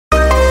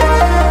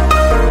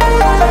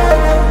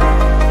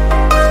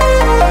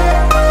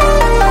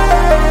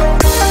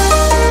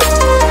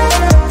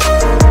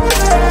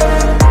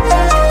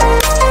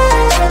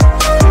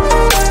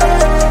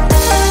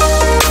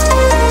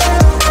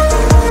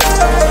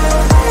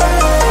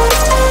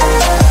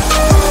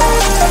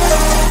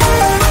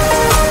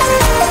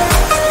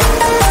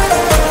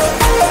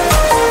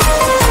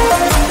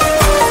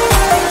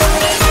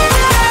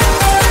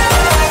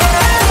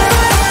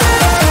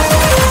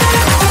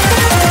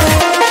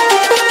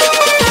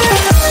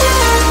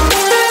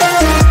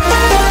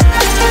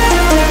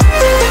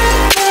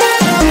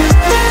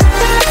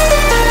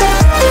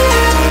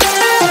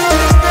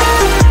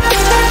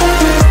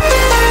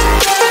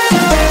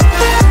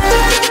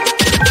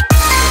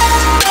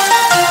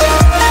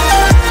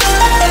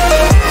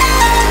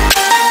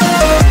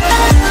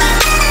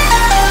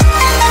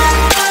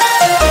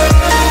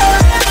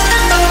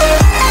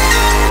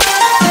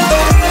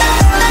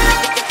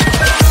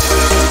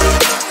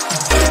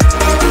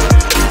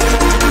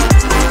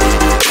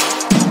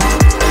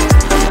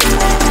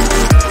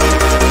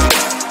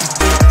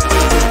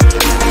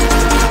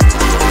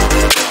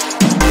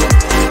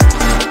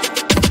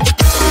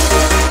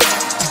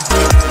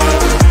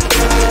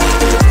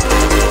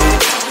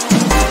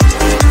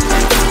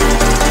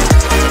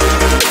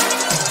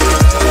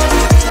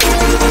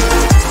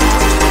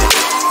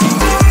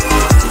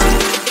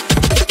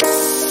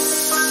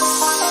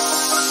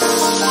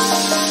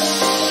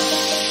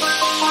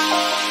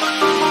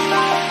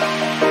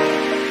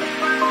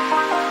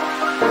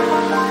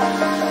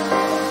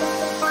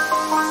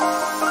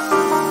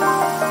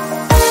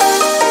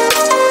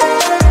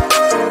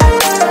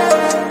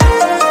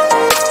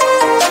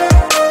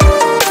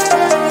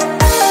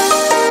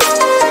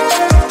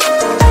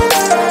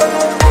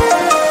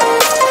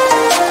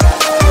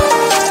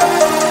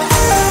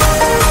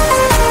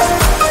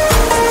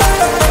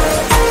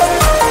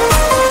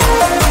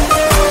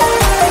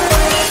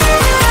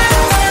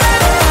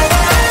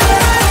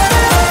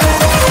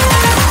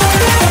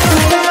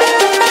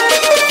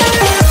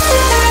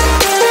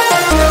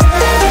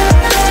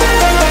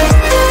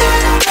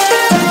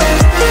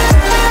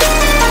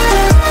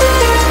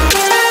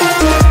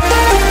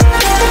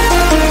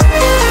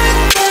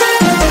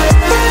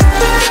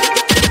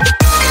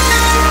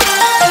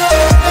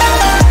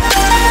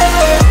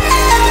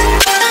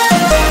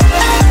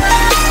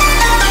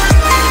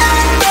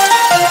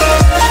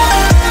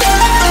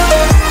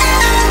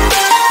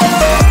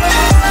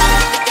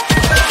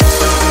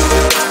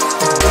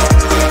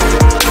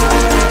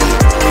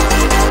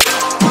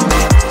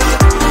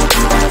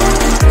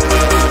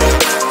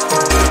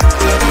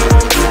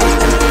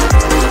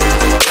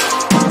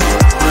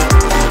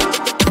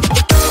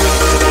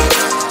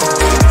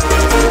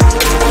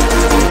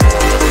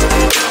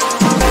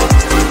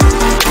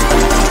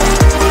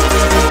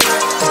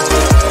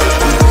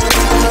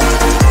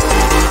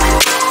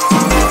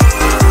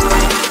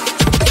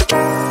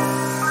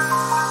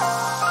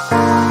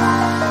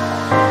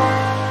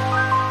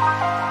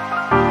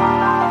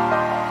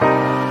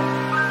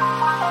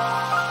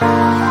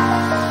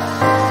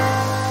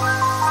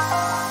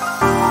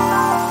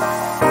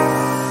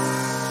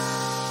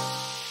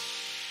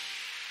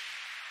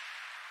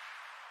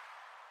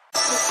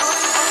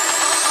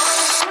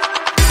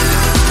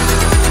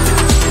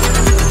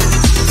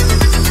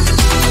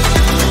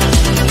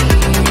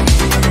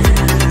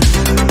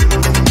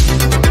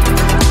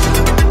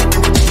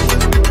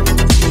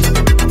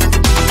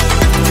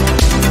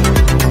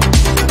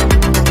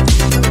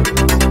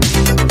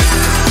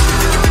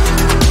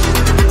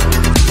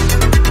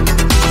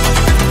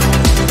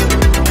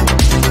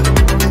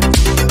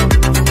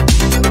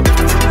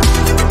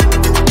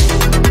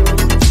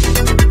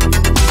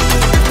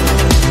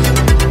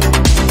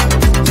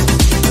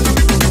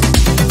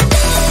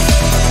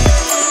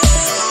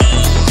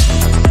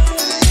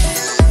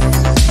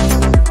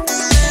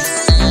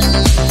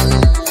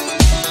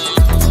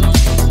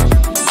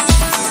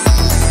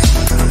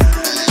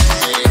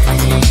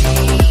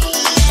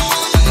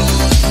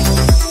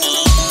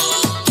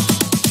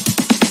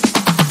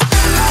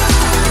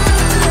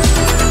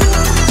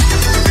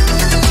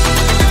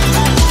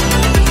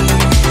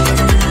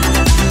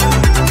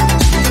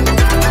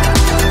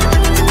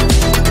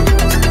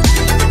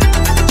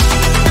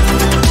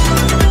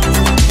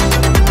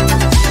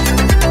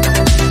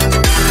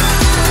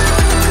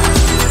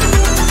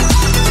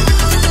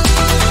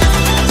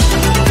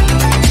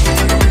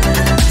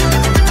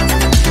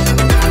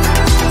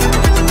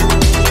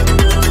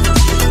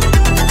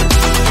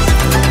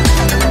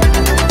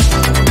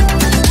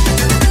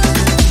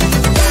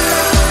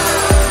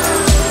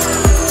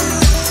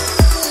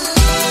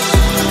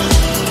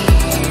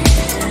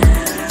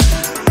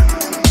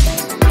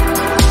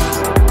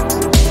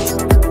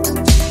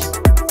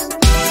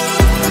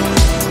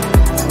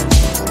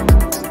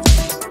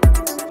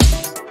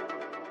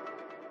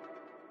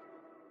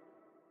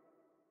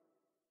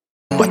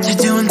what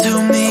you're doing to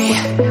me.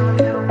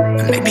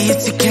 Maybe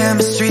it's your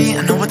chemistry,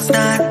 I know it's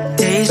not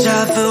deja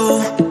vu.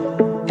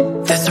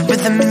 There's a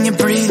rhythm in your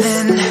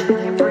breathing,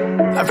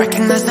 I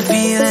recognize the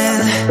feeling.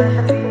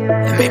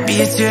 And maybe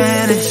it's your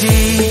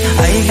energy.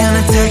 Are you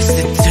gonna text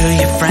it to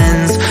your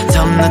friends?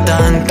 Tell them the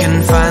dawn can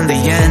find the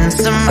end.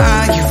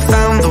 Somehow you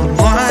found the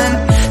one,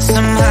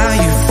 somehow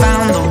you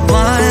found the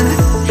one.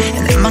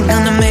 And am I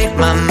gonna make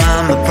my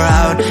mama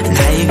proud? And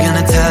how you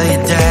gonna tell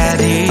your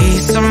daddy?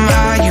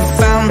 Somehow you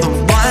found the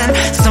one,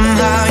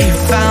 somehow you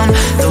found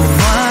the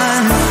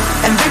one.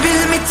 And baby,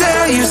 let me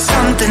tell you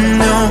something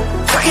new.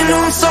 Girl, you know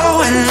I'm so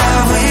in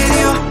love with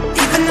you.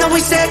 Even though we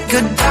said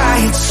goodbye,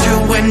 it's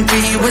true when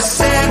we were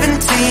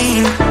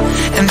 17.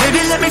 And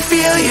baby, let me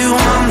feel you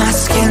on my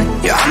skin.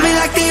 You're on me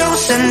like the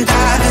ocean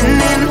diving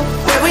in.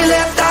 Where we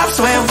left off's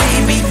where we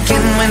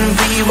begin when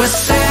we were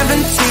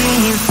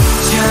 17.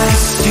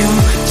 Just you,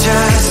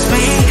 just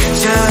me,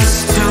 just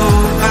two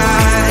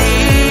bodies.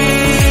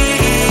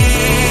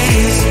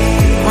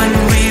 When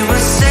we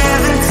were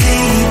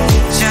 17.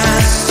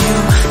 Just you,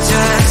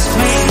 just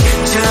me,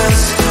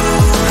 just two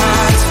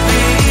hearts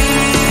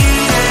beating.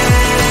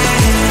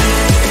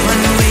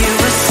 When we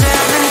were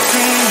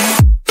 17.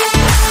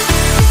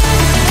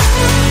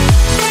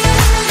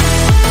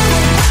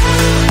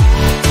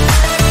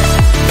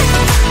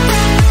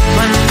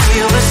 When we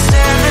were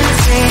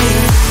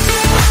 17.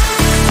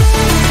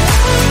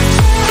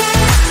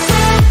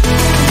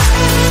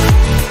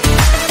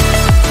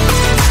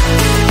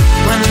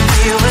 When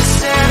we were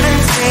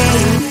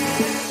 17.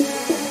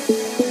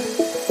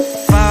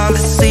 Fall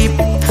asleep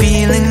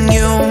feeling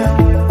you,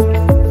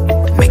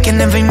 making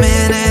every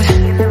minute.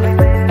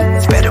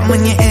 It's better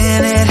when you're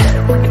in it.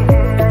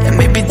 And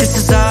maybe this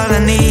is all I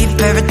need.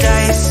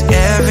 Paradise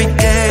every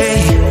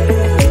day,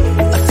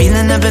 a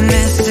feeling I've been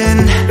missing.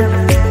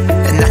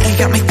 And now you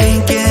got me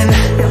thinking,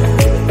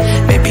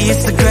 maybe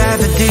it's the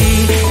gravity.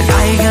 And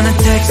are you gonna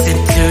text it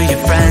to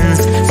your friends?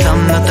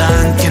 Some the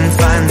dawn can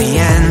find the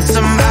end.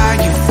 Somehow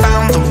you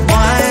found the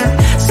one,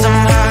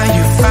 somehow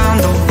you found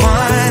the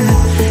one.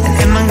 And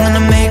am I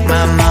gonna make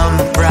my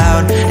mama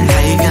proud? And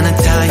how you gonna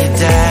tell your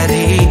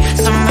daddy?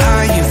 Somehow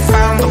you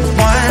found the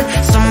one,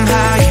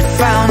 somehow you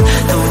found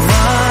the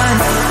one.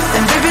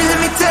 And baby, let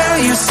me tell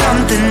you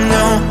something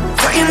new.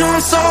 Girl, you know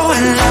I'm so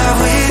in love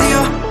with you.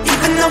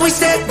 Even though we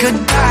said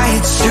goodbye,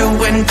 it's true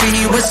when we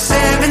were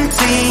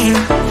 17.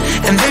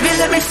 And baby,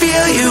 let me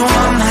feel you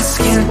on my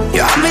skin.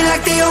 You're on me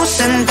like the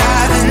ocean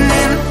diving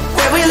in.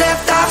 Where we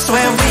left off's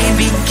where we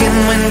begin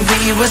when we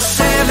were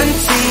 17.